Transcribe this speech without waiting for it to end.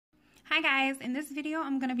Hi guys, in this video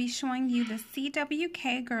I'm going to be showing you the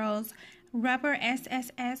CWK Girls Rubber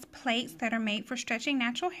SSS plates that are made for stretching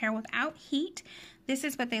natural hair without heat. This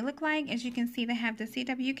is what they look like. As you can see, they have the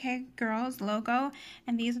CWK Girls logo,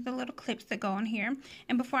 and these are the little clips that go on here.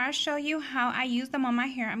 And before I show you how I use them on my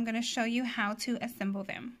hair, I'm going to show you how to assemble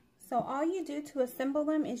them. So all you do to assemble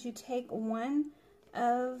them is you take one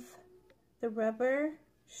of the rubber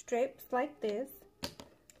strips like this,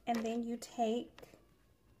 and then you take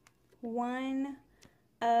one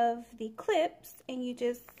of the clips and you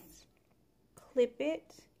just clip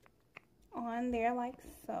it on there like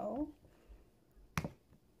so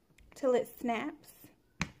till it snaps,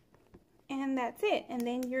 and that's it. And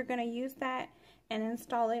then you're going to use that and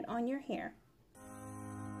install it on your hair.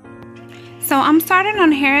 So I'm starting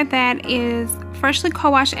on hair that is freshly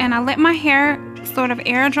co-washed, and I let my hair sort of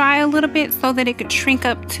air dry a little bit so that it could shrink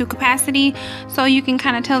up to capacity, so you can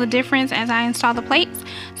kind of tell the difference as I install the plates.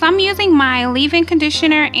 So I'm using my leave-in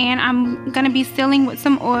conditioner, and I'm going to be sealing with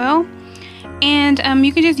some oil, and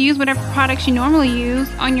you can just use whatever products you normally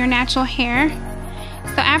use on your natural hair.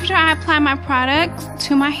 So after I apply my products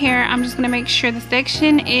to my hair, I'm just going to make sure the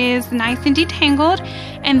section is nice and detangled,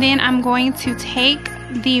 and then I'm going to take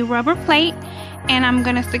the rubber plate and I'm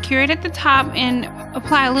going to secure it at the top and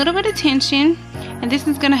apply a little bit of tension, and this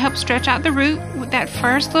is going to help stretch out the root with that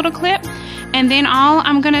first little clip. And then all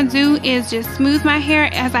I'm going to do is just smooth my hair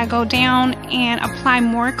as I go down and apply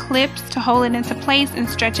more clips to hold it into place and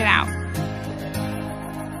stretch it out.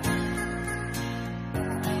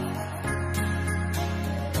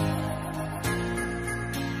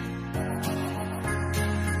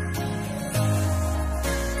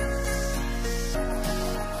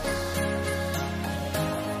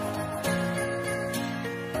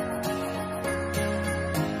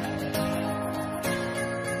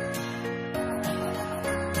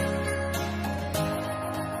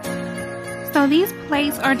 So these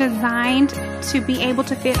plates are designed to be able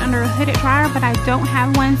to fit under a hooded dryer, but I don't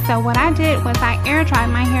have one. So what I did was I air dried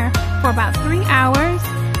my hair for about 3 hours,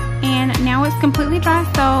 and now it's completely dry.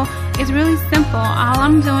 So it's really simple. All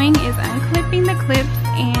I'm doing is unclipping the clips,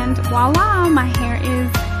 and voila, my hair is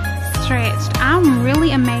stretched. I'm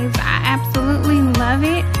really amazed. I absolutely love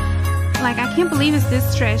it. Like, I can't believe it's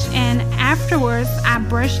this stretched. And afterwards I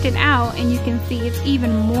brushed it out, and you can see it's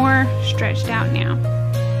even more stretched out now.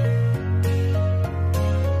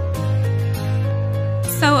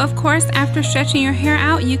 So of course, after stretching your hair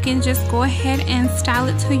out, you can just go ahead and style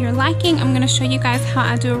it to your liking. I'm going to show you guys how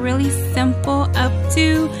I do a really simple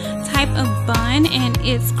updo type of bun, and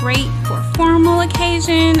it's great for a formal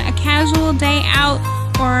occasion, a casual day out,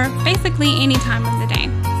 or basically any time of the day.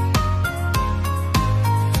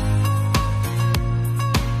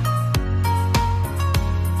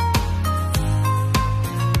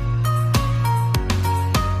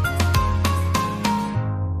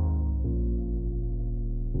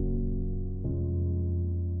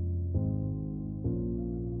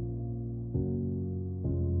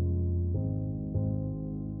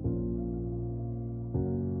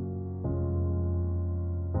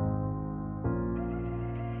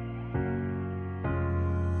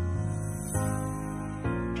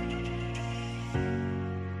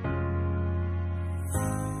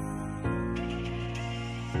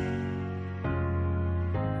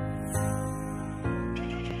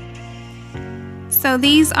 So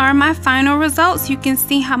these are my final results. You can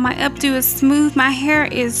see how my updo is smooth. My hair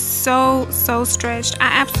is so stretched. I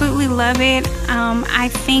absolutely love it. I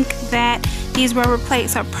think that these rubber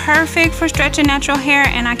plates are perfect for stretching natural hair,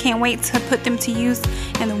 and I can't wait to put them to use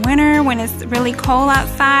in the winter when it's really cold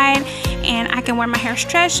outside, and I can wear my hair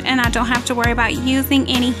stretched and I don't have to worry about using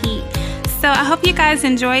any heat. So I hope you guys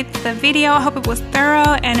enjoyed the video. I hope it was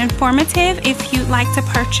thorough and informative. If you'd like to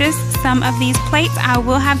purchase some of these plates, I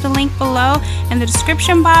will have the link below in the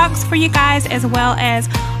description box for you guys, as well as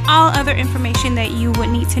all other information that you would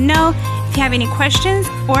need to know. If you have any questions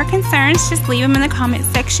or concerns, just leave them in the comment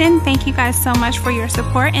section. Thank you guys so much for your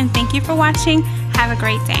support, and thank you for watching. Have a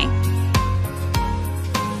great day.